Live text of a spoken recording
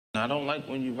I don't like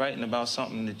when you're writing about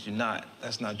something that you're not.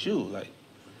 That's not you. Like,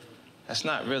 that's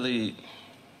not really.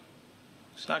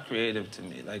 It's not creative to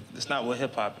me. Like, that's not what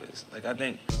hip hop is. Like, I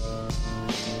think.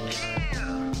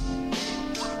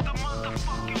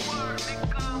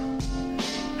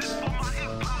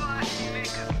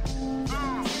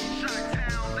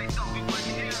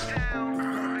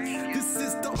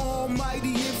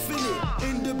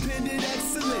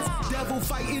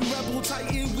 Fighting rebel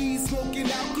titan, weed smoking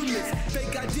alchemist.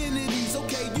 Fake identities,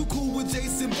 okay, you cool with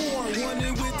Jason Bourne.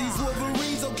 Running with these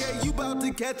Wolverines, okay, you bout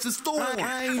to catch a storm.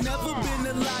 I ain't never been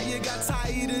a liar, got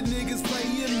tired of niggas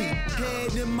playing me.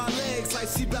 Head in my legs like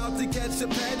she bout to catch a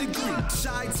pedigree.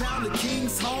 Chi-town, the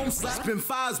king's home, slapping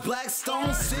fives, black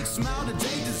stones. 6 mile to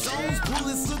danger zones,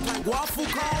 bullets look like waffle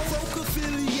cones. Folk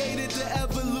affiliated, the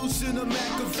evolution of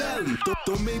Machiavelli.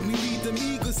 Don't make me lead them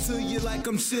eagles to you like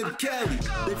I'm Chip Kelly.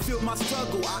 They feel my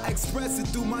struggle, I express it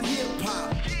through my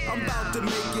hip-hop. I'm about to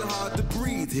make it hard to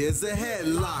breathe, here's a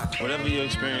headlock. Whatever your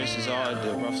experiences are,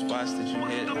 the rough spots that you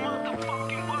hit,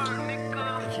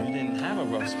 if you didn't have a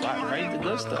rough spot, write the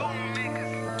good stuff.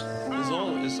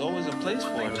 There's always a place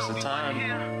for it. It's a time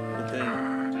within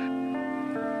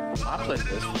my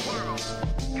playlist.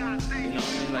 You know what I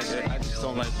mean? Like, I just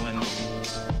don't like when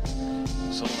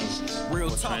someone's real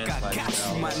talk. I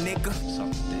got you, my nigga.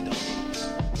 Something they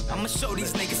don't. I'ma show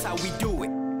these niggas how we do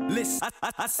it. Listen,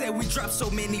 I said we dropped so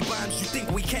many bombs, you think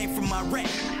we came from Iraq.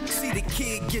 See the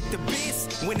kid get the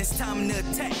biz when it's time to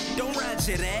attack. Don't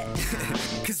Roger that,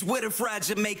 cause what if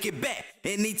Roger make it back?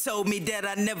 And he told me that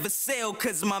I never sell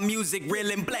cause my music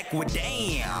real and black. Well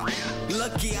damn,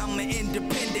 lucky I'm an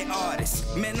independent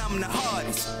artist. Man, I'm the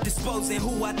hardest, disposing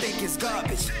who I think is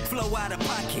garbage. Flow out of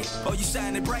pocket, oh you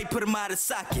shining bright, put them out of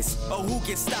sockets. Oh who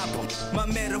can stop them? My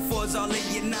metaphors all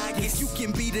in your noggins. You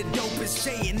can be the dopest,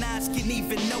 Jay and Nas can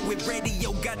even know it.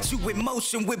 Radio got you in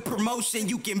motion with promotion.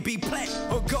 You can be plat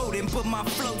or golden, but my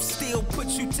flow still put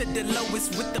you to the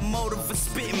lowest with the motive of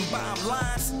spitting bomb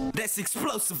lines. That's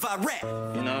explosive, I rap.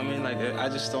 You know what I mean? Like, I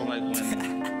just don't like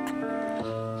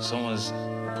when someone's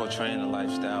portraying a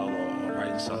lifestyle or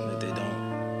writing something that they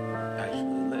don't actually